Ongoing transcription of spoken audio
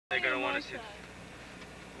They're gonna want to see.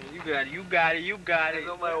 You got it. You got it. You got it. There's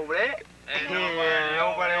nobody over there. Ain't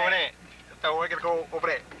Nobody over there. So we're gonna go over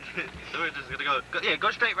there. So we're just gonna go. Yeah,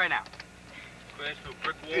 go straight right now. Crash through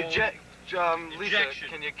brick wall. Lisa,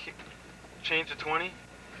 can you change to 20?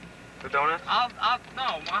 The donuts? I'll have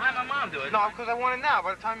my mom do it. No, because I want it now.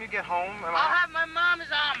 By the time you get home, I'll have my mom's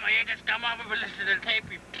arm. You just come over and listen to the tape.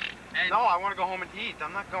 No, I want to go home and eat.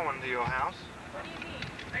 I'm not going to your house. What do you mean?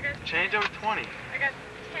 I got. Change over 20. I got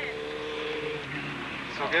 10.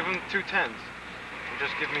 So give him 2 10s. And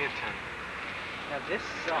just give me a 10. Now this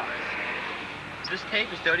sucks. This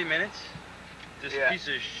tape is 30 minutes. This piece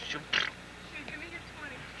of shit. Give me your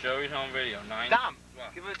 20. Joey's home video. 9. Dom,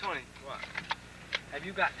 What? give him a 20. What? Have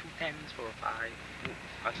you got 2 10s for a 5?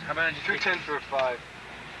 How about I just 2 10s for a 5.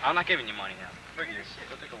 I'm not giving you money now. Look at you.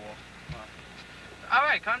 Go take a walk. All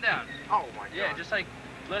right, calm down. Oh my God. Yeah, just like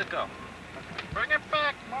let it go. Bring it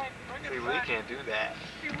back, Mike. Bring it See, back. we can't do that.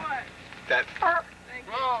 Do what? That. Thank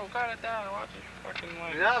you. Whoa, cut it down. Watch this fucking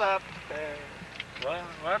legs. Not up there.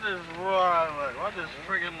 What is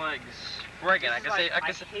friggin' legs? Friggin'. I can say.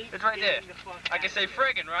 It's right there. I can say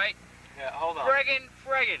friggin', right? Yeah, hold on.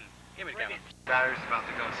 Friggin'. Give me the camera. Battery's about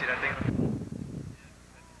to go. See that thing?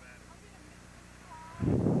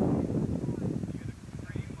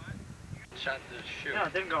 Shot the shoe. No,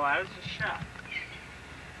 it didn't go out. It was just shot.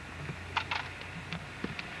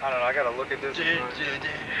 I don't know. I gotta look at this.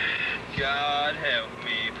 God help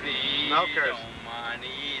me, please. No curse.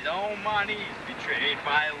 On my knees, betrayed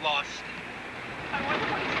by lust. I wonder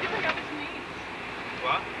what he's giving up his knees.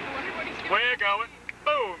 What? I wonder what he's giving We're going.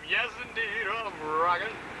 Boom. Yes, indeed. I'm rocking.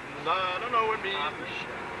 I don't know what it means.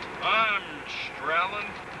 I'm strelling.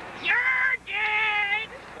 You're dead!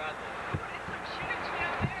 Some shit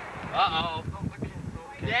out there. Uh-oh.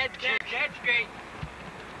 Dead straight.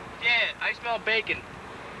 Yeah, I smell bacon.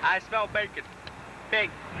 I smell bacon. Big.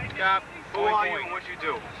 Stop. Who are you and what you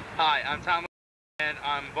do? Hi, I'm Tom, and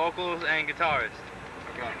I'm vocals and guitarist.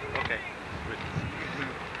 Okay.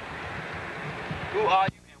 Who are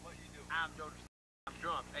you and what you do? I'm George. I'm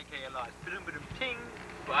drunk, aka Lodge. Ting.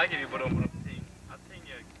 Well, I give you ting. I'll ting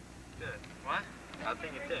you good. What? I'll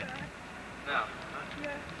ting you dead. No.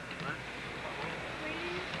 Yeah. What?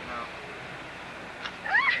 Please. No.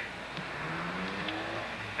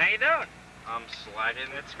 How you doing? I'm sliding.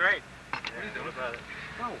 That's great. What are you doing about it?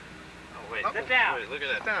 No. Oh, wait. Sit down. Wait, look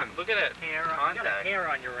at that. Look at that. Hair on, you got Contact. hair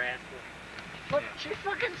on your ass. Look, she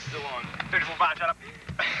fucking Still on. 34.5, shut up.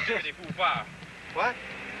 54.5. What?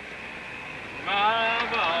 My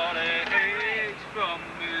body aches from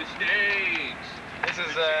mistakes. This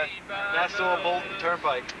is Nassau Bolton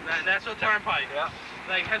Turnpike. Nassau Turnpike. Yeah.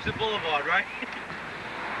 Like Hudson Boulevard, right?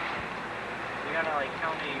 You gotta like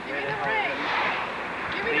tell me Give where me the the ring.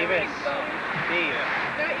 hell Give me the Leave ring. it. Steve.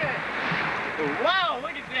 Not yet. Wow,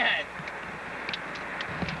 look at that.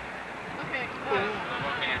 Okay.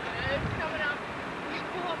 It's coming up. You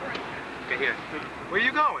pull over it. Okay, here. Where are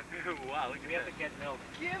you going? Wow, look at We have that. to get milk.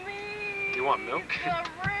 Give me You want milk? the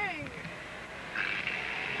ring.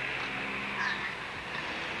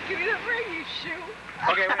 Give me the ring, you shoe.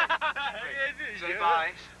 Okay, wait. Say bye.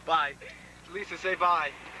 Bye. Lisa, say bye.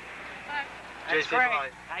 Bye. Jay, That's say great. bye.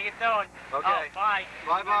 How you doing? Okay. Oh, bye.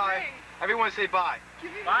 Bye Give me the bye. ring. Everyone say bye.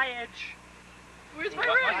 Give me Bye, Edge. Where's my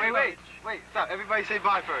Bye. ring? Wait, stop. Everybody say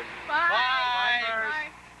bye first. Bye. Bye.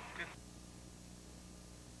 Bye.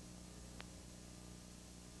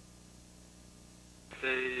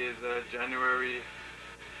 Today is January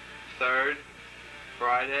 3rd,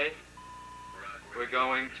 Friday. We're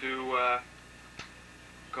going to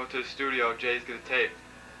go to the studio. Jay's gonna tape.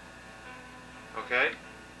 Okay?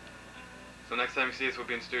 So next time you see us, we'll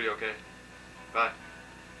be in the studio, okay? Bye.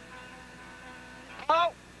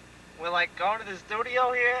 Oh, we're like going to the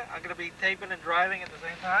studio here. I'm gonna be taping and driving at the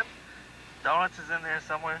same time. Donuts is in there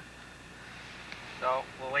somewhere. So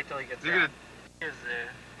we'll wait till he gets You're out. gonna Is there?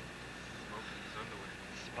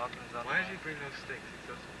 Smoking his underwear. Why did you bring those sticks? He's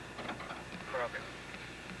so Broken.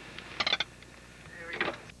 Here we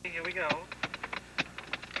go. Here we go.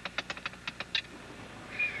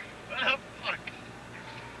 What the fuck?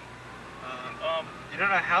 You don't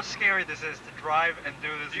know how scary this is to drive and do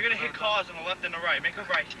this. You're gonna hit cars on the left and the right. Make a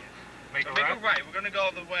right here. Make So a make right? a right. We're gonna go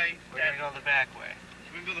the way. We're gonna go the back way.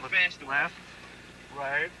 We're gonna go the faster way. Left.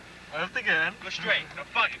 Right. Left again. Go straight. No,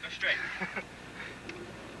 fuck it. Go straight.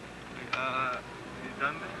 you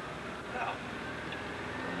done this? No.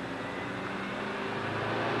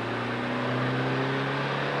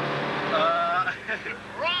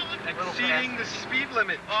 Wrong. Exceeding the speed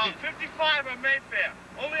limit. 55 on Mayfair.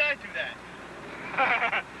 Only I do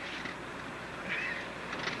that.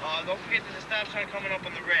 Don't forget there's a stop sign coming up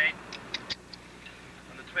on the right.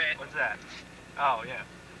 On the spare. What's that? Oh, yeah.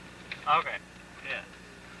 Okay. Yeah.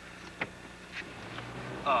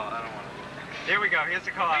 Oh, I don't want to. Here we go. Here's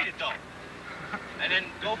the car. Read it though. And then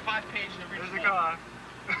go 5 pages and read Here's the it. car.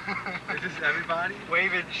 Is this everybody?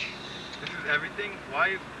 Wavage. This is everything?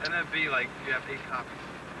 Why NFB, like, you have 8 copies?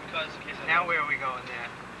 Because in case I Now where are we going there?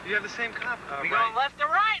 You have the same copy. We going left or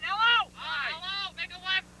right? Hello? Hi. Hello, make a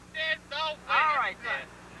left. Then no. All right, then.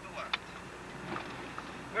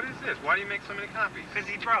 What is this? Why do you make so many copies? Because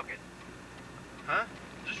he broke it. Huh?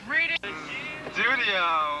 Just read it.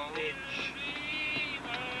 Studio.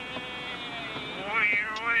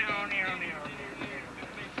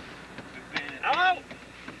 Hello.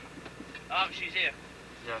 Oh, she's here.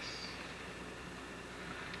 Yes.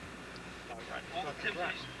 Well, the tip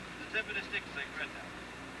of the stick is like red now.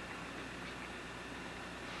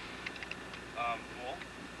 Paul?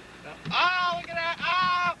 No. Oh, look at that!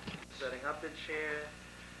 Oh! Setting up the chair.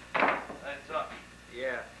 Lights up.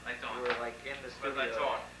 Yeah. Lights on. We're like in the Red studio. lights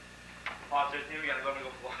on. Pause it, we gotta go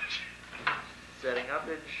flush. Setting up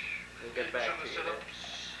it. We'll get back to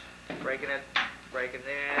you. Breaking it. Breaking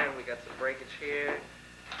there. We got some breakage here.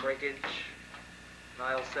 Breakage.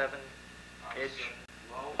 Nile 7-inch.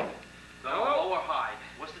 Low. Low or high?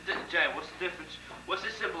 What's the Jay? What's the difference? What's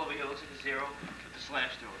this symbol over here? Looks like a 0 with the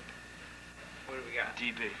slash through it. What do we got?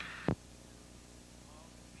 DB.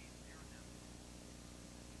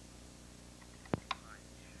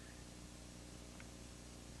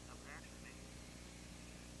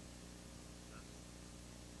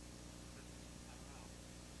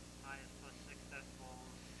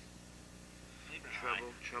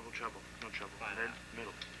 Treble. No trouble. Then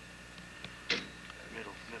middle.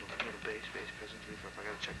 Middle, bass, present, reverb. I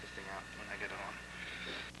gotta check this thing out when I get it on.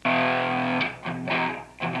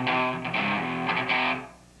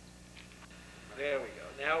 There we go.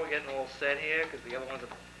 Now we're getting all set here because the other ones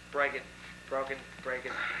are broken.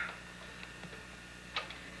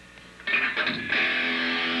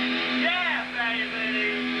 Yeah, baby!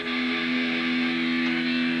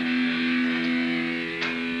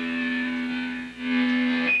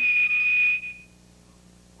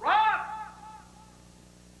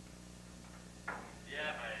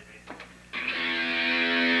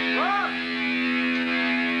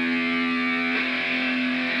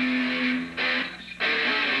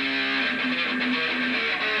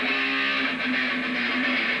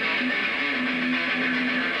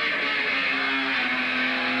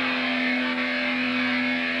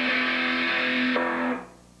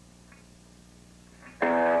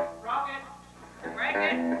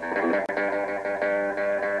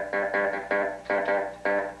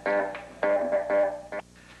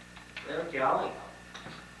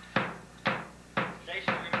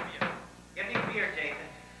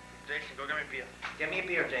 Get me a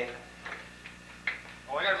beer, Jason.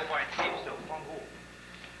 Oh, I gotta go buy tape still.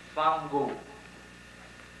 Fangu.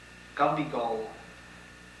 Gumby Gold.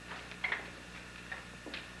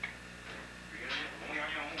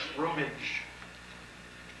 Roomage.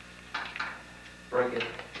 Break it.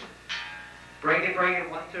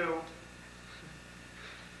 1, 2.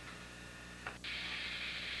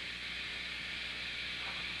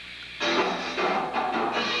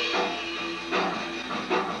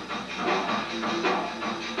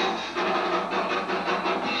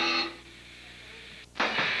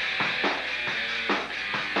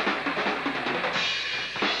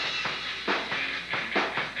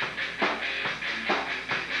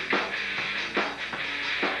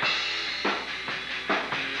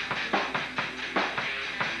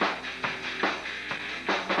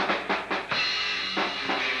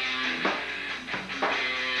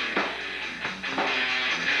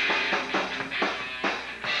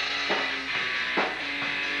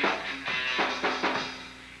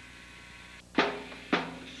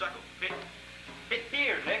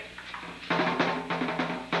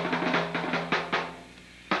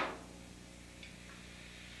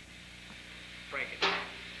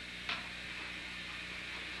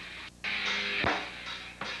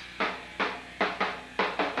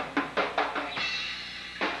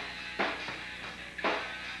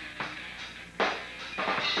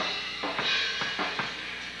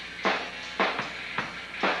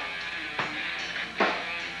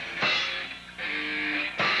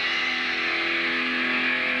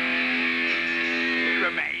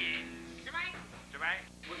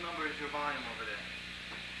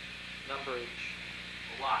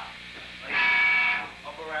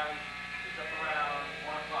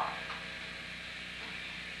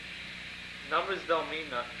 Numbers don't mean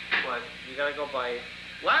nothing, but you gotta go by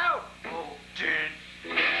loud. Oh, dude.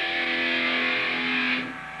 A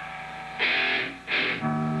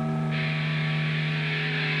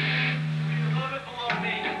little bit below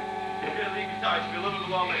me. sides. If you're living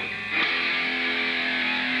below me.